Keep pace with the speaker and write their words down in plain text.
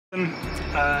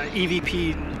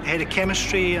EVP, Head of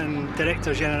Chemistry and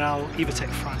Director General, Evotech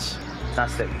France.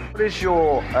 Fantastic. What is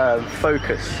your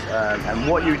focus and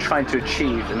what you're trying to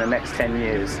achieve in the next 10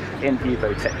 years in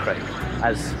Evotech, Craig,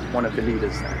 as one of the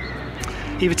leaders there?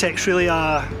 Evotech's really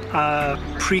a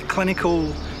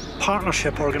preclinical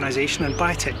partnership organisation and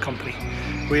biotech company.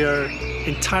 We are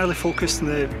entirely focused in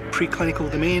the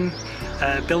preclinical domain,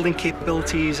 building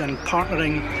capabilities and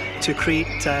partnering to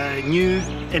create new,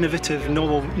 innovative,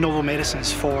 novel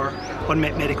medicines for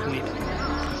unmet medical need.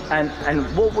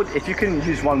 And what would, if you can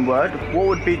use one word, what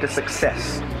would be the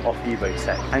success of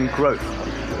Evotech and growth of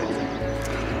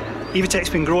Evotech? Evotech's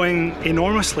been growing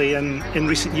enormously in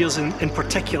recent years, in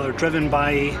particular driven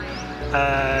by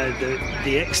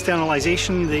the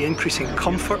externalization, the increasing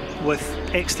comfort with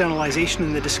externalization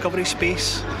in the discovery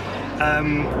space,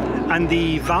 and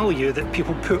the value that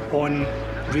people put on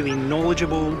really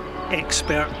knowledgeable,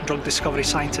 expert drug discovery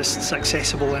scientists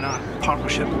accessible in a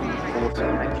partnership.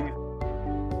 Awesome, thank you.